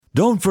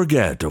Don't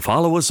forget to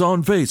follow us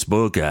on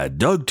Facebook at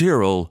Doug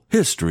Tyrrell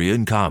History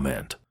and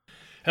Comment.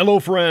 Hello,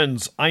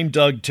 friends. I'm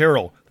Doug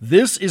Tyrrell.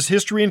 This is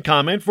History and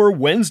Comment for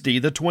Wednesday,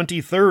 the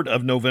 23rd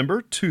of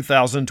November,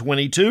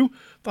 2022.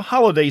 The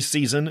holiday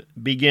season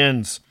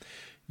begins.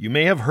 You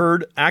may have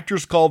heard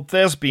actors called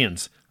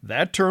thespians.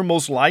 That term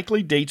most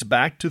likely dates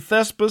back to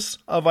Thespis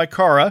of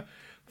Icara.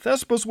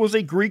 Thespis was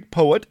a Greek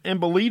poet and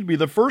believed to be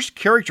the first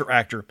character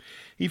actor.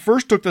 He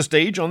first took the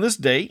stage on this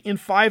day in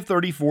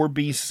 534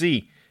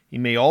 BC. He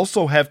may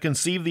also have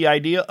conceived the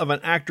idea of an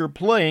actor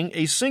playing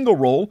a single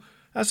role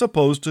as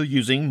opposed to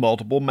using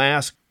multiple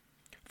masks.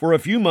 For a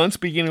few months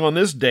beginning on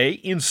this day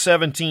in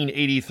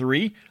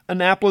 1783,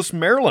 Annapolis,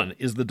 Maryland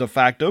is the de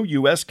facto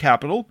U.S.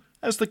 capital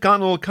as the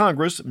Continental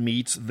Congress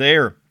meets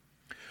there.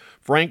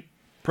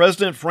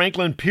 President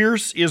Franklin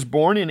Pierce is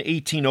born in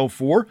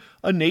 1804,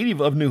 a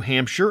native of New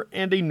Hampshire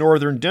and a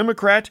Northern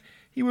Democrat.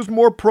 He was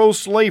more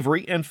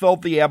pro-slavery and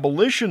felt the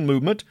abolition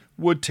movement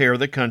would tear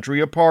the country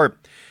apart.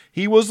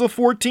 He was the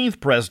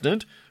 14th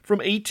president from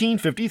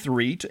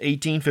 1853 to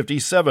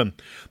 1857.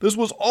 This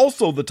was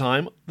also the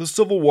time the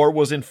Civil War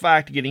was in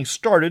fact getting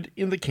started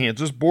in the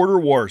Kansas border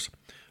wars.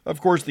 Of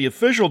course, the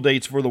official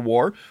dates for the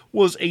war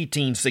was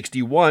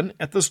 1861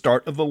 at the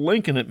start of the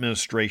Lincoln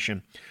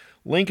administration.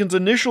 Lincoln's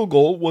initial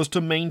goal was to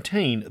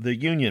maintain the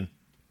Union.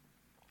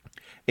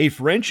 A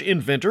French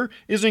inventor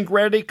is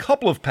granted a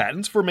couple of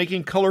patents for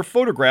making color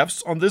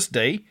photographs on this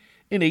day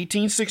in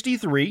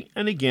 1863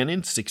 and again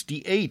in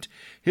 68.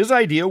 His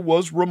idea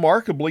was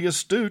remarkably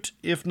astute,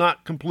 if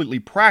not completely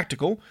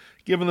practical,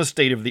 given the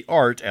state of the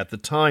art at the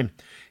time.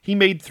 He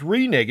made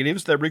 3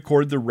 negatives that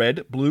record the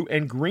red, blue,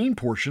 and green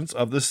portions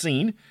of the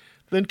scene,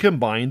 then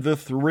combined the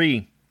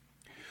 3.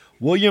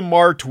 William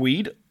Marr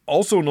Tweed,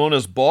 also known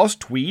as Boss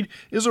Tweed,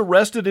 is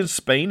arrested in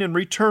Spain and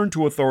returned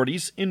to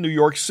authorities in New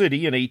York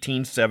City in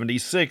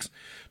 1876.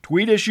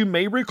 Tweed, as you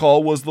may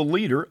recall, was the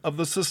leader of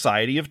the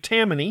Society of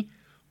Tammany,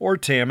 or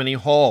Tammany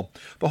Hall.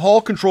 The hall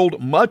controlled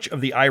much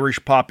of the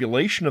Irish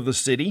population of the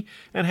city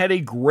and had a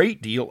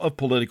great deal of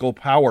political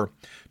power.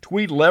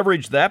 Tweed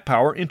leveraged that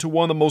power into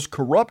one of the most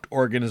corrupt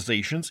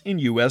organizations in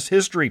U.S.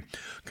 history,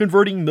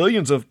 converting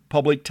millions of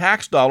public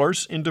tax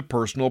dollars into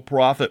personal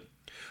profit.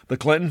 The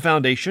Clinton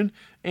Foundation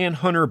and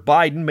Hunter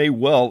Biden may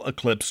well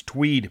eclipse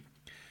Tweed.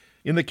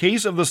 In the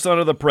case of the son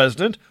of the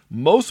president,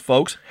 most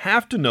folks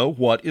have to know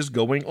what is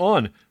going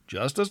on,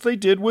 just as they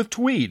did with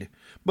Tweed.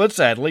 But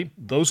sadly,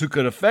 those who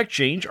could affect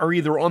change are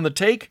either on the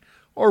take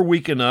or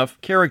weak enough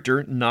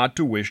character not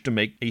to wish to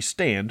make a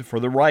stand for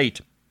the right.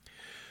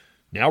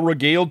 Now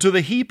regaled to the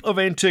heap of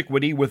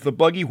antiquity with the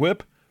buggy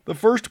whip, the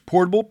first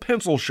portable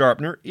pencil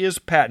sharpener is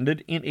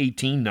patented in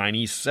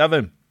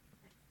 1897.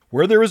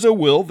 Where there is a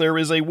will, there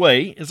is a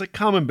way is a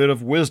common bit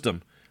of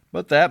wisdom,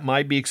 but that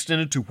might be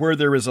extended to where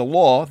there is a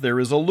law, there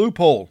is a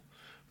loophole.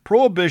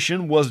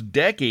 Prohibition was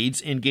decades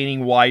in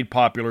gaining wide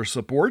popular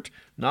support,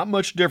 not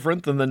much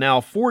different than the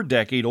now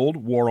 4-decade-old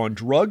war on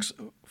drugs,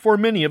 for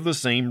many of the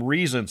same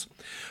reasons.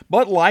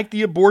 But like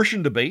the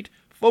abortion debate,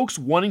 folks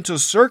wanting to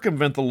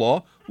circumvent the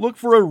law look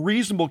for a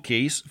reasonable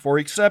case for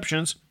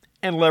exceptions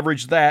and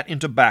leverage that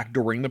into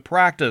backdooring the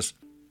practice.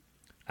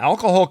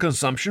 Alcohol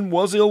consumption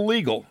was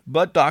illegal,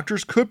 but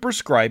doctors could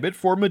prescribe it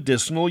for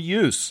medicinal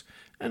use.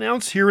 An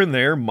ounce here and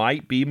there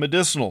might be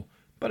medicinal,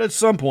 but at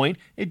some point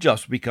it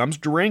just becomes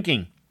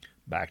drinking.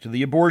 Back to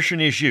the abortion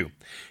issue.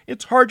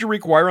 It's hard to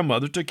require a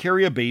mother to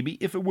carry a baby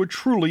if it would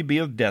truly be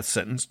a death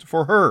sentence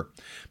for her,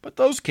 but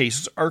those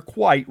cases are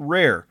quite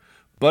rare.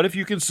 But if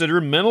you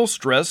consider mental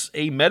stress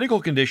a medical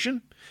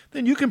condition,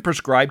 then you can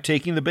prescribe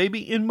taking the baby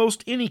in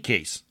most any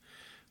case.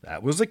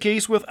 That was the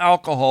case with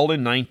alcohol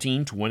in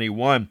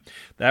 1921.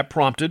 That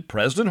prompted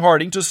President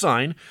Harding to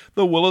sign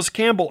the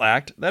Willis-Campbell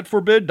Act that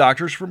forbid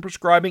doctors from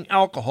prescribing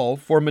alcohol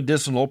for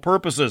medicinal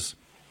purposes.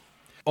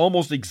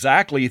 Almost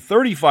exactly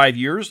 35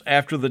 years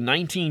after the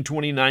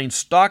 1929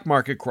 stock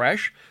market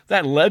crash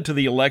that led to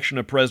the election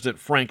of President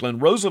Franklin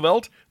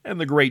Roosevelt and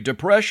the Great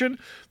Depression,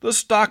 the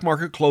stock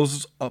market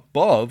closes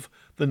above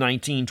the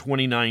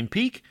 1929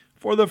 peak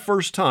for the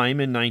first time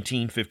in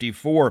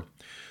 1954.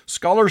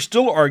 Scholars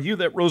still argue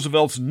that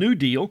Roosevelt's New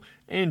Deal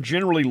and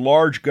generally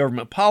large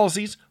government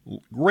policies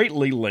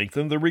greatly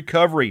lengthened the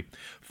recovery.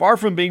 Far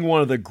from being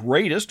one of the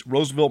greatest,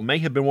 Roosevelt may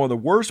have been one of the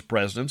worst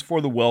presidents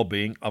for the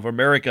well-being of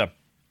America.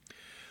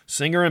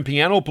 Singer and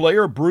piano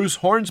player Bruce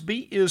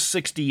Hornsby is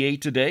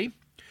 68 today.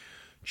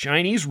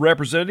 Chinese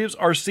representatives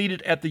are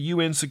seated at the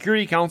UN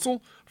Security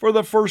Council for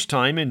the first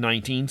time in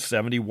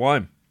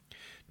 1971.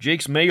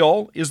 Jacques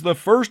Mayol is the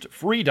first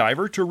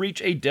freediver to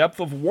reach a depth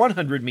of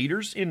 100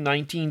 meters in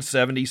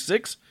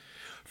 1976.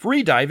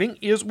 Freediving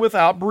is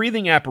without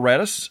breathing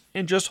apparatus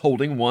and just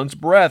holding one's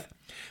breath.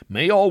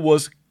 Mayol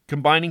was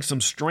combining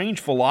some strange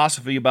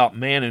philosophy about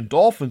man and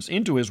dolphins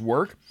into his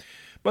work,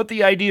 but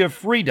the idea of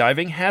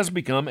freediving has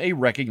become a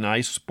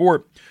recognized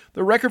sport.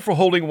 The record for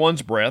holding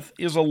one's breath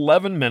is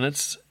 11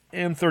 minutes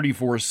and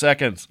 34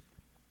 seconds.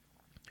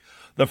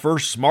 The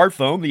first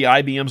smartphone, the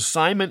IBM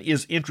Simon,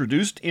 is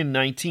introduced in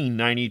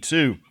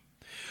 1992.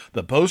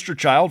 The poster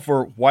child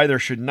for why there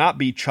should not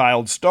be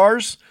child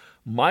stars,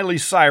 Miley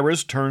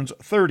Cyrus turns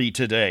 30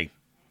 today.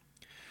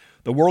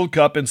 The World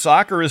Cup in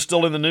soccer is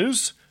still in the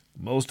news.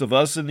 Most of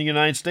us in the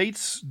United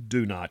States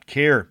do not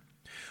care.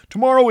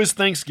 Tomorrow is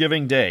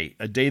Thanksgiving Day,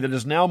 a day that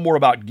is now more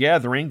about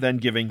gathering than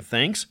giving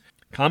thanks.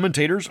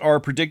 Commentators are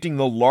predicting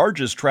the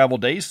largest travel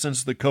day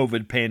since the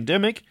COVID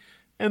pandemic.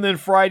 And then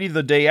Friday,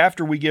 the day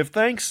after we give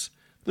thanks,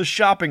 the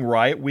shopping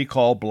riot we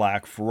call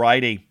Black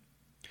Friday.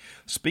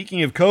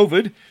 Speaking of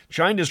COVID,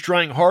 China is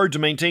trying hard to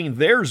maintain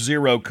their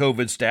zero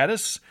COVID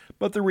status,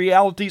 but the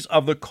realities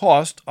of the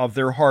cost of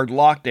their hard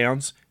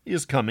lockdowns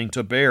is coming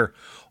to bear.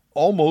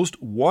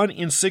 Almost 1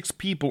 in 6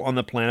 people on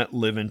the planet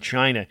live in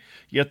China,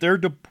 yet their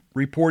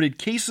reported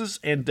cases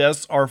and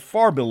deaths are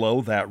far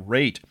below that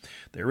rate.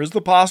 There is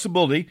the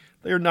possibility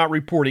they are not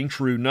reporting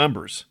true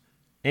numbers.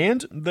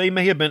 And they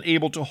may have been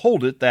able to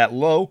hold it that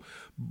low,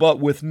 but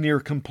with near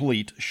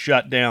complete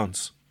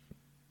shutdowns.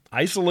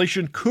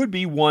 Isolation could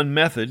be one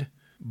method,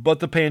 but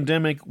the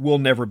pandemic will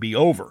never be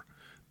over.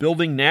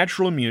 Building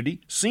natural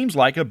immunity seems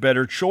like a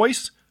better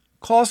choice,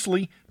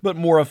 costly, but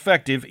more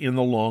effective in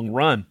the long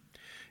run.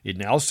 It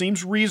now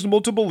seems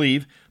reasonable to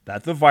believe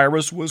that the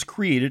virus was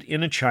created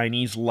in a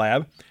Chinese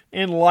lab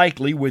and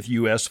likely with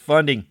U.S.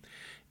 funding.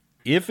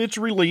 If its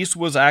release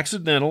was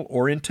accidental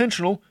or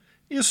intentional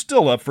is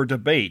still up for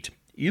debate.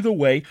 Either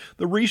way,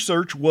 the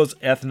research was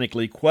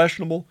ethnically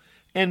questionable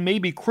and may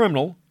be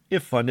criminal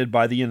if funded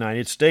by the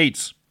United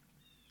States.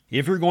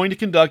 If you're going to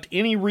conduct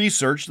any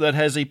research that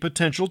has a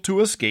potential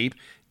to escape,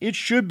 it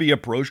should be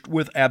approached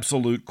with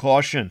absolute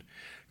caution.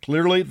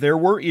 Clearly, there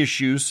were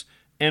issues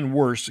and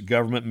worse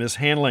government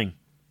mishandling.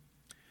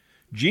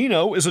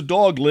 Gino is a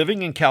dog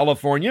living in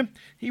California.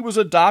 He was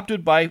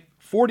adopted by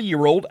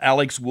 40-year-old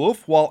Alex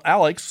Wolf while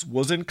Alex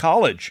was in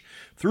college.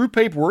 Through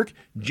paperwork,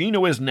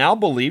 Gino is now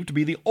believed to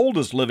be the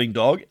oldest living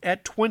dog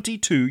at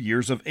 22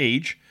 years of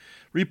age,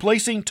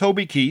 replacing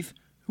Toby Keith,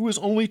 who is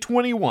only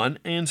 21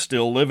 and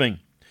still living.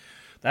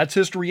 That's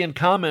History and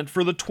Comment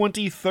for the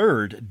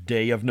 23rd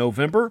day of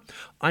November.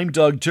 I'm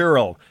Doug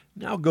Terrell.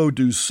 Now go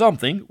do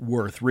something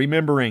worth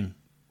remembering.